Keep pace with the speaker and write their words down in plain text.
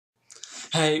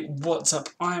Hey, what's up?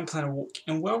 I'm Planarwalk,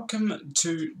 and welcome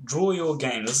to Draw Your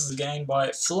Game. This is a game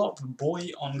by Flop Boy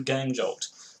on Game Jolt.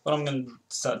 What I'm going to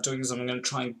start doing is I'm going to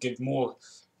try and give more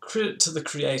credit to the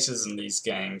creators in these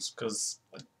games, because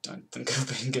I don't think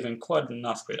I've been given quite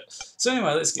enough credit. So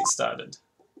anyway, let's get started.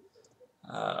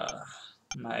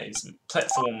 Maze,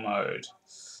 platform mode.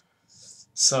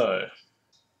 So,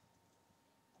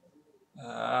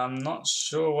 I'm not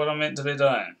sure what I'm meant to be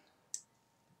doing.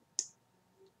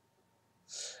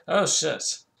 Oh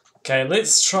shit. Okay,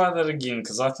 let's try that again,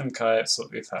 because I think I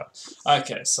absolutely failed.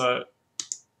 Okay, so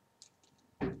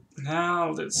now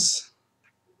let's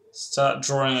start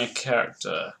drawing a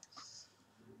character.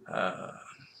 I've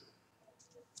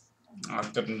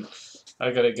got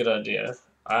a good idea.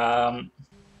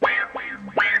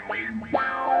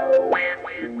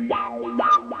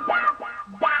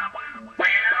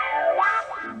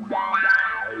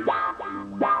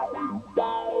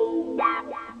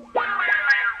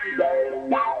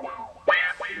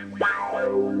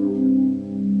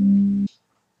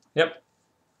 Yep.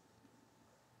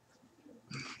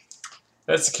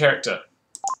 That's the character.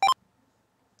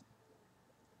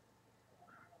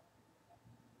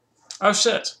 Oh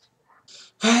shit.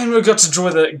 And we've got to draw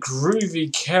that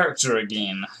groovy character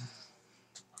again.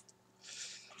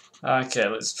 Okay,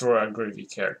 let's draw our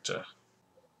groovy character.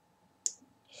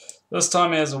 This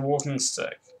time he has a walking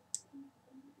stick.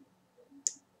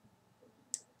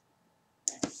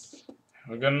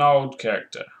 We've got an old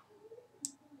character.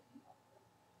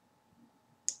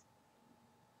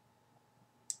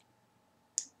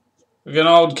 We've got an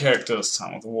old character this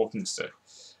time with a walking stick.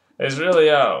 He's really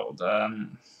old. Let's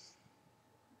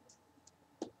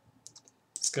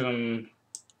give him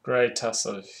grey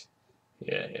tussle.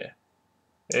 Yeah.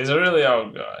 He's a really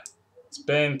old guy. He's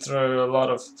been through a lot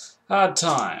of hard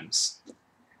times.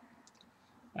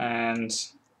 And,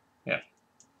 yeah.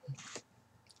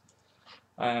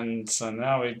 And so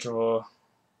now we draw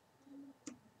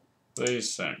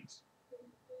these things.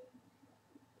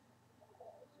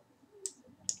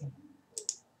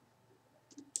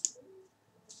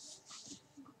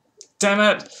 Damn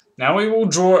it! Now we will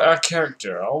draw our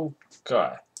character, old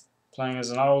guy. Playing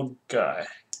as an old guy.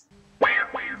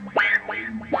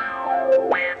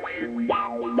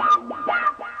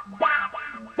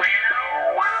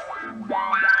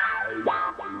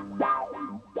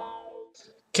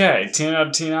 Okay, 10 out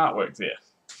of 10 artwork there.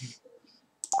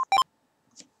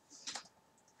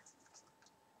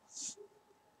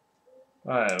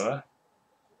 Wait, what?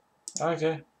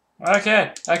 Okay.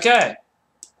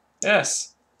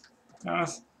 Yes.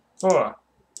 4.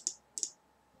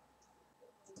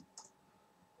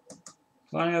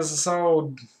 Playing as this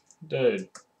old dude.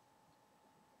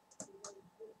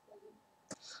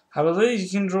 I believe you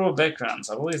can draw backgrounds.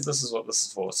 I believe this is what this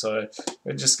is for. So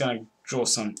we're just going to draw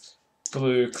some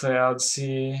blue clouds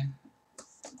here.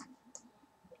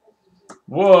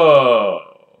 Whoa!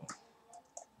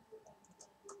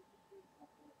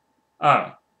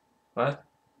 Oh. What?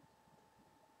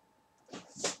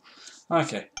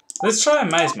 Okay. Let's try a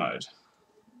maze mode.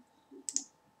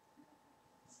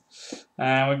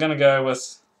 And we're going to go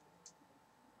with...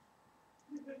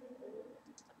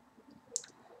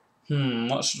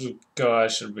 what guy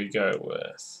should we go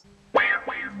with?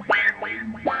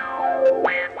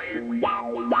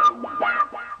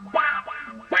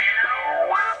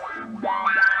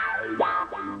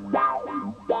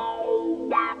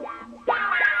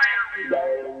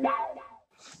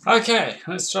 Okay,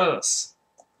 let's try this.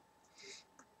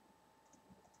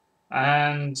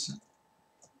 And...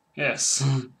 yes.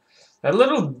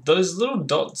 Those little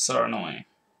dots are annoying,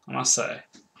 I must say.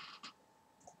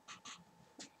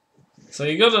 So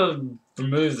you gotta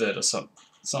remove that or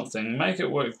something, make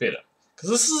it work better. Because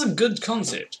this is a good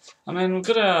concept. I mean, we've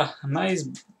got a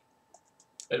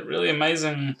really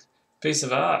amazing piece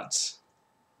of art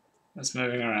that's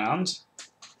moving around.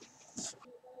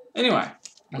 Anyway,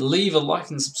 leave a like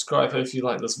and subscribe if you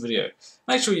like this video.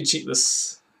 Make sure you check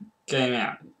this game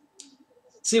out.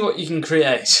 See what you can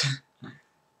create.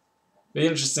 Be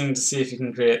interesting to see if you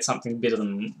can create something better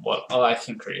than what I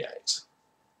can create.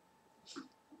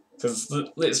 Because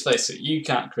let's face it, you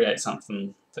can't create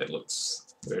something that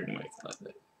looks weird and weak like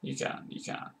that. You can't.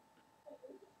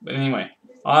 But anyway,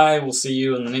 I will see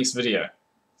you in the next video.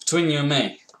 Between you and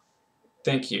me,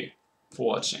 thank you for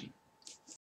watching.